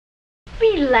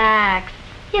Relax.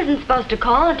 He isn't supposed to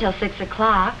call until 6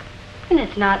 o'clock. And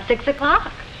it's not 6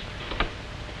 o'clock.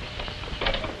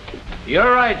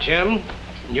 You're right, Jim.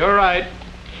 You're right.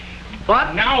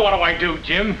 But now what do I do,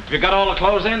 Jim? you got all the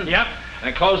clothes in? Yep.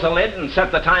 And close the lid and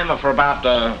set the timer for about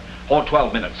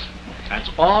 12 minutes. That's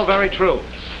all very true.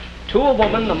 To a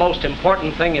woman, the most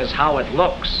important thing is how it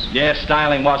looks. Yes,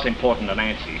 styling was important to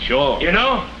Nancy, sure. You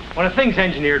know, when a thing's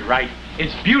engineered right,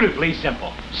 it's beautifully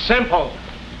simple. Simple.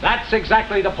 That's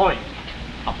exactly the point.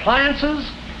 Appliances?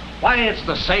 Why, it's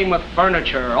the same with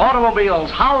furniture, automobiles,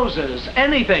 houses,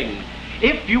 anything.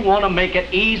 If you want to make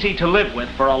it easy to live with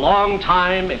for a long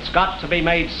time, it's got to be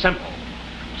made simple.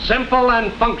 Simple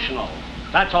and functional.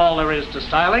 That's all there is to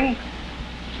styling.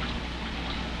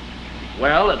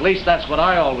 Well, at least that's what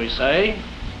I always say.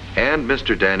 And,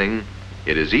 Mr. Danning,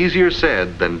 it is easier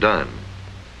said than done.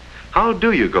 How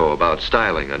do you go about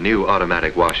styling a new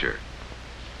automatic washer?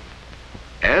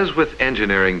 As with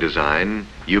engineering design,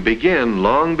 you begin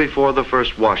long before the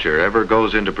first washer ever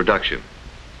goes into production.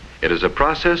 It is a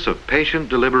process of patient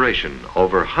deliberation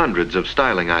over hundreds of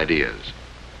styling ideas.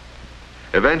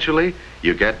 Eventually,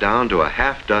 you get down to a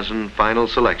half-dozen final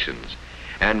selections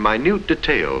and minute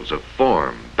details of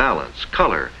form, balance,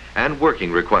 color, and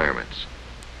working requirements.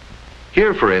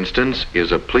 Here, for instance,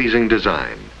 is a pleasing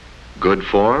design. Good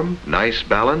form, nice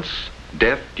balance,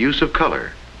 deft use of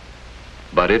color.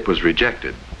 But it was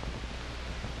rejected.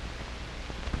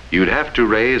 You'd have to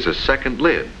raise a second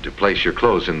lid to place your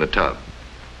clothes in the tub.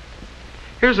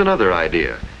 Here's another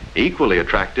idea, equally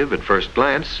attractive at first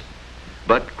glance,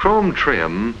 but chrome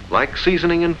trim, like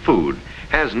seasoning in food,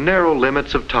 has narrow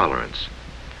limits of tolerance.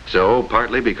 So,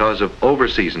 partly because of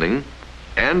over-seasoning,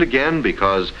 and again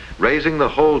because raising the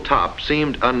whole top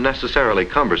seemed unnecessarily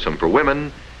cumbersome for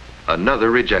women, another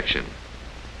rejection.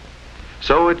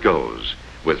 So it goes,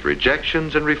 with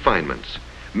rejections and refinements,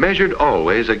 measured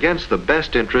always against the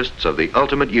best interests of the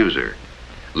ultimate user,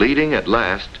 leading at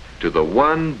last to the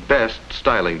one best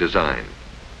styling design.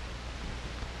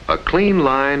 A clean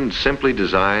line, simply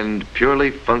designed,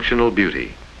 purely functional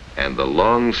beauty, and the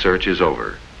long search is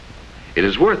over. It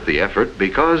is worth the effort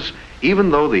because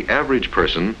even though the average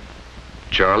person,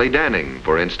 Charlie Danning,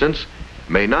 for instance,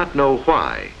 may not know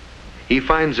why, he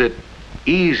finds it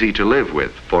easy to live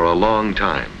with for a long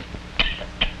time.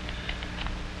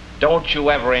 Don't you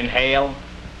ever inhale?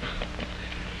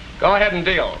 Go ahead and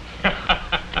deal.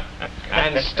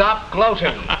 And stop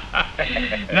gloating.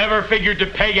 Never figured to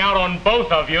peg out on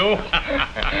both of you.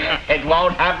 It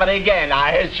won't happen again,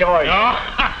 I assure you.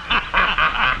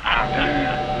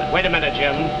 Wait a minute,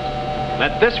 Jim.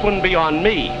 Let this one be on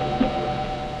me.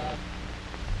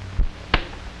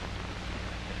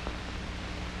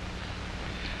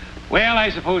 Well, I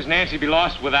suppose Nancy'd be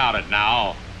lost without it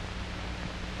now.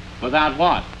 Without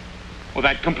what? Well,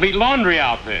 that complete laundry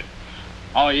outfit.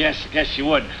 Oh, yes, I guess you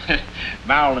would.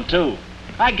 Marilyn, too.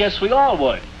 I guess we all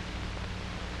would.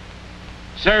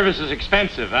 Service is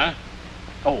expensive, huh?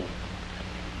 Oh.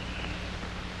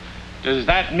 Does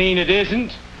that mean it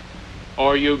isn't?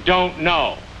 Or you don't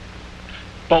know?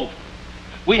 Both.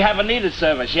 We haven't needed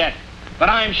service yet, but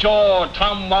I'm sure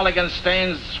Tom Mulligan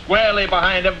stands squarely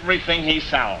behind everything he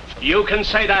sells. You can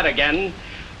say that again.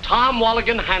 Tom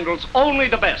Mulligan handles only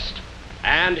the best,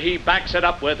 and he backs it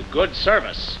up with good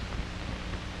service.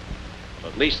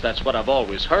 At least that's what I've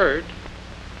always heard.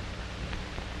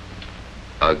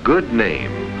 A good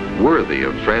name, worthy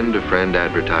of friend-to-friend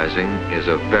advertising, is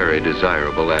a very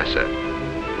desirable asset.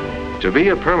 To be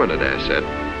a permanent asset,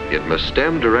 it must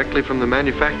stem directly from the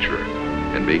manufacturer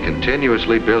and be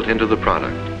continuously built into the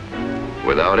product.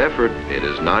 Without effort, it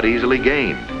is not easily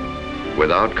gained.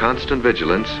 Without constant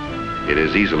vigilance, it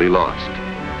is easily lost.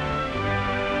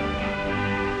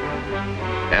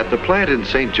 At the plant in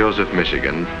St. Joseph,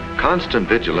 Michigan, constant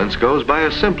vigilance goes by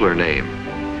a simpler name.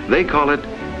 They call it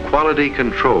quality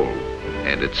control,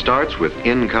 and it starts with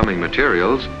incoming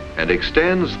materials and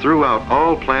extends throughout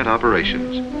all plant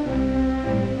operations.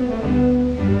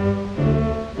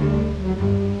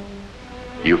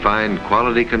 You find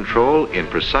quality control in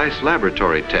precise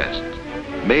laboratory tests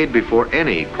made before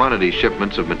any quantity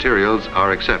shipments of materials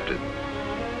are accepted.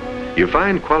 You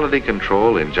find quality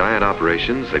control in giant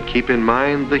operations that keep in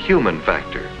mind the human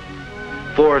factor.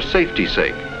 For safety's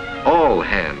sake, all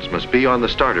hands must be on the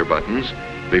starter buttons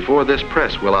before this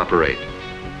press will operate.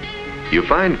 You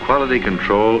find quality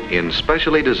control in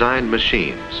specially designed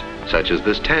machines, such as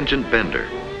this tangent bender.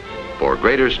 For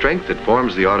greater strength, it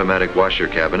forms the automatic washer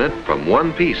cabinet from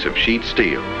one piece of sheet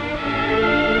steel.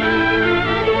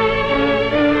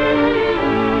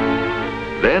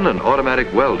 Then an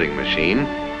automatic welding machine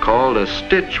called a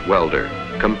stitch welder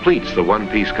completes the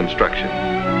one-piece construction.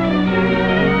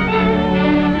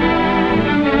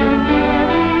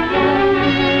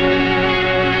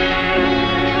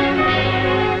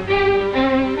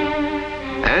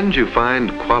 And you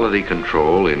find quality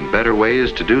control in better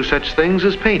ways to do such things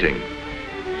as painting.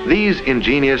 These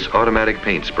ingenious automatic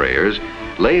paint sprayers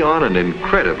lay on an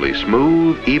incredibly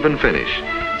smooth, even finish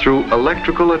through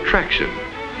electrical attraction,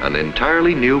 an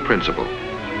entirely new principle.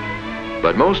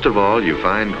 But most of all, you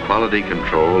find quality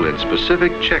control in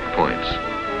specific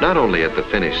checkpoints, not only at the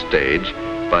finish stage,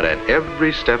 but at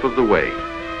every step of the way.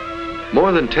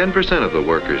 More than 10% of the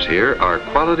workers here are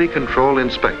quality control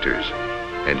inspectors,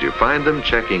 and you find them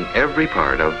checking every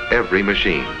part of every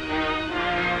machine.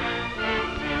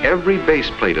 Every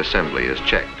base plate assembly is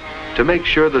checked to make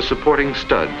sure the supporting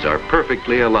studs are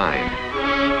perfectly aligned.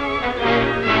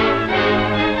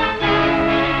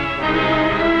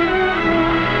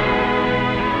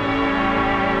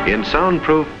 In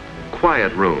soundproof,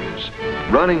 quiet rooms,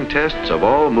 running tests of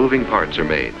all moving parts are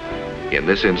made. In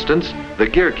this instance, the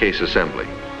gear case assembly.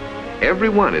 Every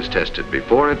one is tested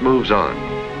before it moves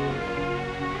on.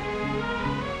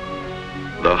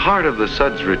 The heart of the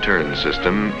suds return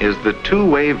system is the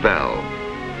two-way valve.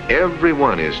 Every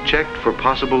one is checked for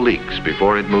possible leaks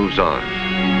before it moves on.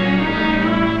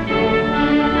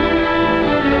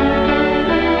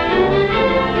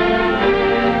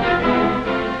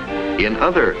 In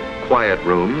other quiet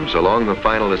rooms along the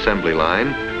final assembly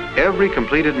line, every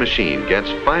completed machine gets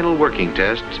final working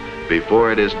tests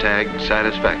before it is tagged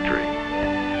satisfactory.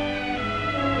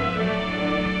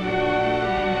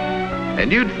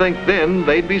 And you'd think then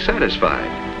they'd be satisfied.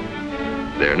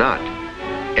 They're not.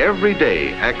 Every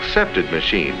day, accepted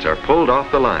machines are pulled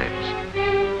off the lines.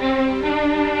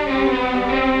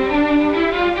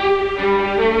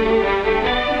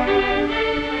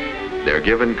 They're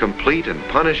given complete and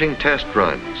punishing test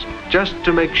runs just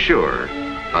to make sure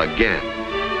again.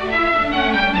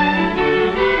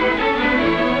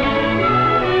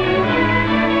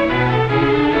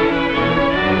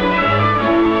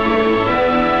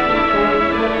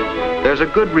 There's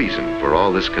a good reason for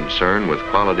all this concern with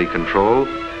quality control.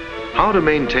 How to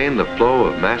maintain the flow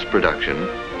of mass production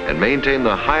and maintain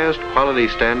the highest quality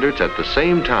standards at the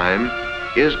same time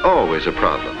is always a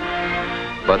problem.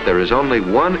 But there is only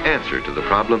one answer to the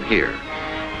problem here.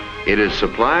 It is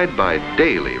supplied by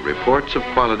daily reports of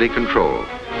quality control.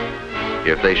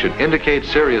 If they should indicate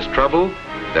serious trouble,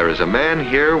 there is a man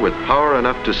here with power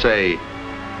enough to say,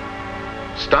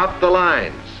 "Stop the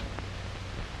lines."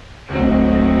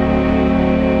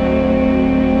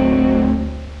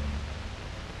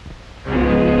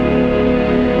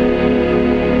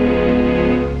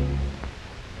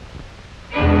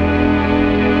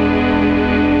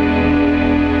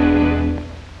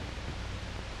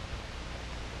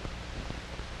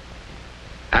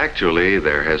 Actually,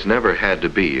 there has never had to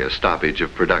be a stoppage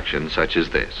of production such as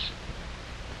this.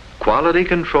 Quality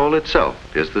control itself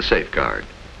is the safeguard.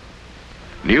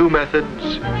 New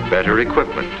methods, better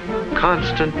equipment,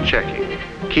 constant checking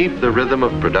keep the rhythm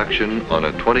of production on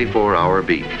a 24-hour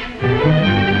beat.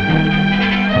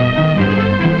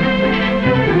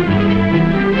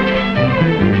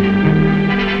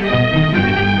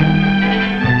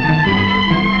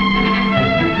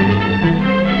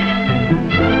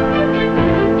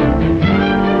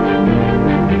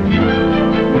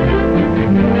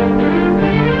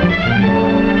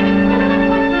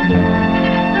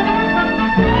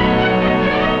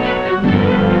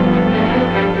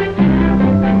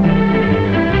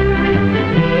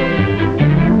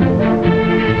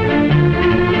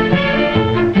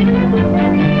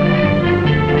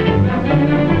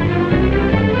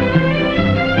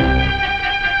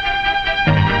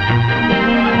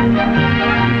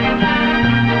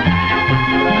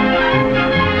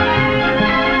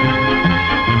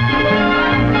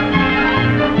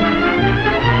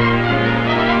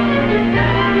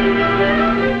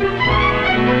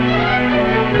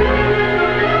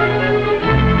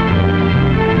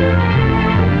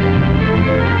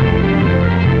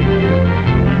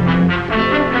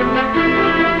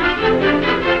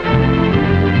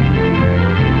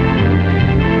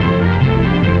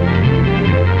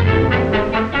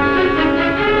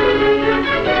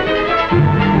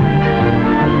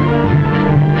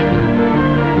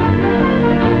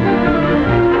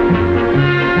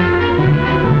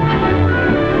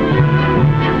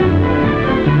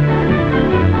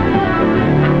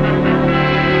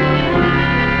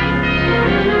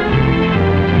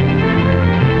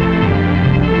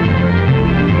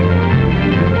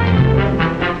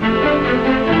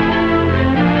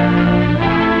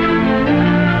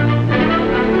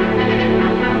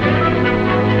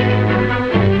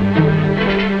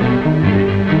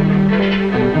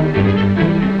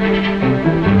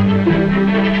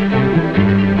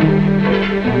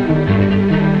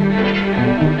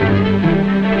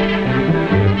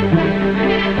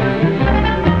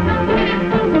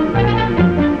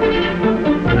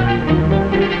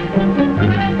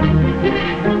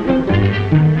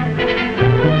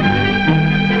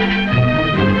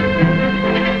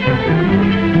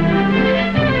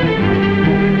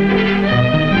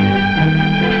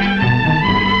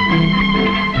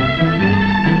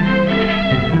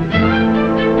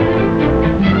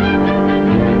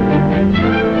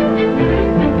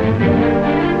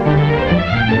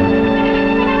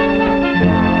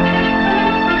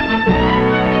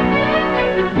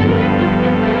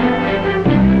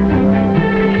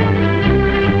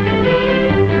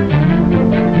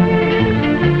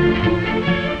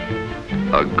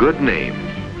 good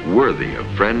name, worthy of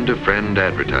friend-to-friend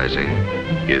advertising,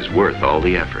 is worth all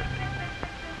the effort.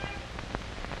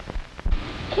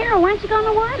 Carol, why don't you go in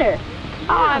the water?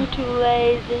 Oh, I'm too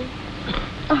lazy.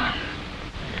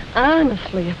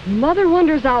 Honestly, if Mother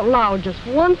wonders out loud just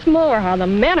once more how the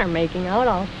men are making out,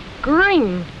 I'll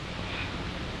scream.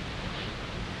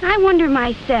 I wonder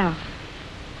myself.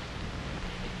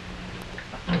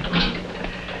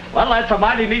 Well, that's a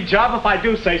mighty neat job if I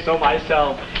do say so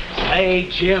myself. Say,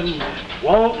 Jim,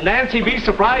 won't Nancy be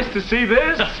surprised to see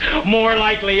this? More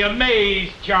likely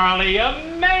amazed, Charlie,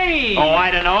 amazed. Oh,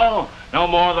 I don't know. No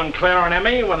more than Claire and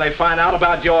Emmy when they find out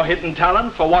about your hidden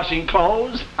talent for washing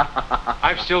clothes.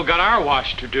 I've still got our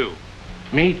wash to do.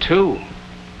 Me too.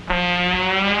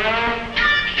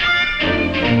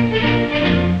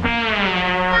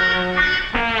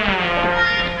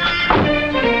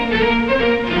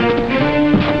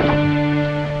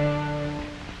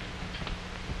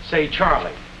 Say,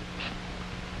 Charlie,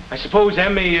 I suppose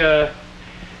Emmy,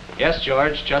 Yes,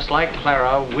 George, just like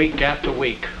Clara, week after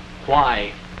week.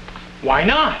 Why? why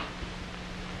not?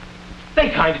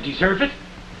 They kind of deserve it.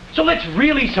 So let's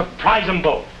really surprise them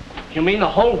both. You mean the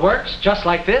whole works just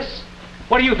like this?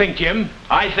 What do you think, Jim?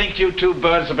 I think you two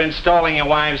birds have been stalling your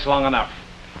wives long enough.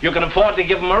 You can afford to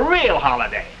give them a real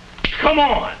holiday. Come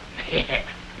on.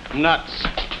 Nuts.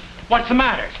 What's the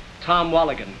matter? Tom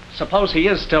Mulligan. Suppose he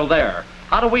is still there.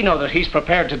 How do we know that he's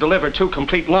prepared to deliver 2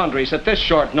 complete laundries at this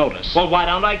short notice? Well, why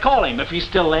don't I call him? If he's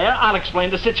still there, I'll explain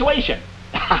the situation.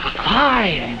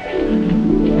 Fine.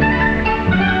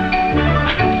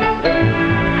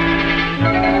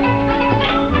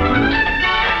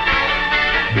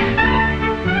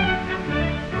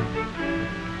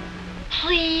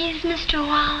 Please, Mr.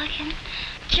 Walligan.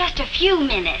 Just a few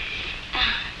minutes.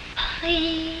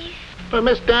 Please. But,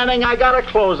 Miss Danning, I gotta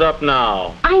close up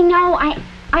now. I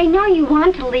know you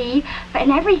want to leave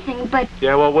and everything, but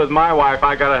Yeah, well, with my wife,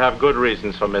 I gotta have good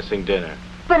reasons for missing dinner.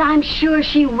 I'm sure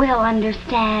she will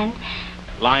understand.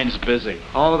 Line's busy.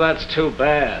 Oh, that's too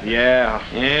bad. Yeah.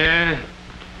 Yeah?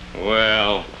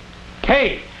 Well.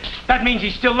 Hey, that means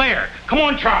he's still there. Come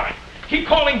on, Charlie. Keep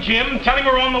calling Jim. Tell him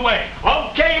we're on the way.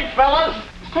 Okay, fellas.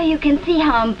 So you can see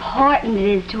how important it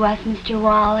is to us, Mr.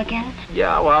 Walligan.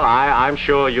 Yeah, well, I'm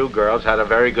sure you girls had a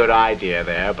very good idea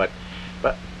there, but...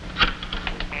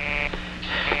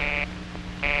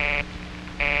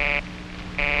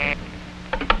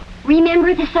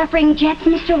 Remember the suffering Jets,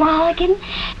 Mr. Walligan?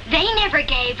 They never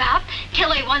gave up till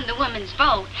they won the women's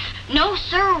vote. No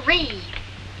sirree.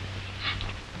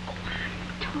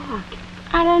 Talk.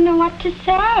 I don't know what to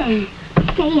say.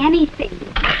 Say anything.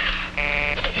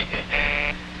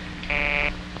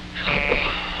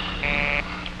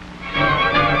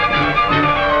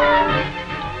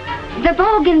 The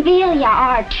bougainvillea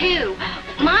are too.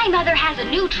 My mother has a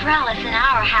new trellis in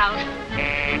our house.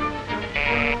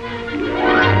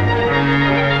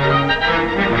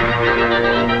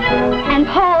 And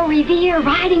Paul Revere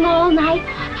riding all night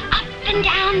up and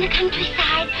down the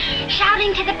countryside,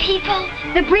 shouting to the people,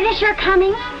 the British are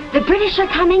coming, the British are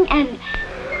coming, and...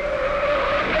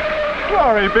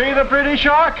 Glory be, the British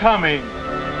are coming.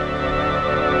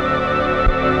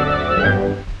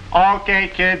 Okay,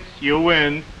 kids, you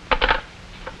win.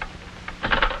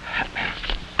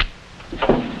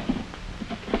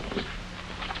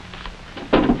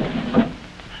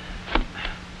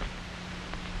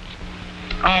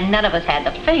 And none of us had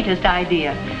the faintest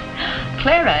idea.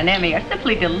 Clara and Emmy are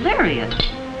simply delirious.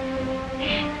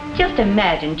 Just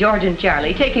imagine George and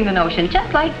Charlie taking the notion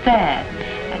just like that.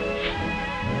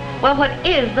 Well, what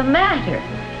is the matter?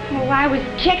 Oh, I was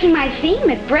checking my theme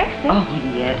at breakfast. Oh,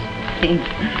 yes.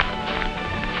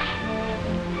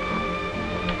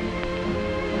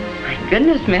 My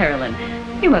goodness, Marilyn.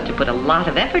 You must have put a lot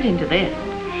of effort into this.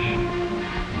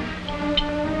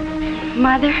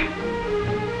 Mother,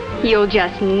 you'll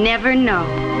just never know.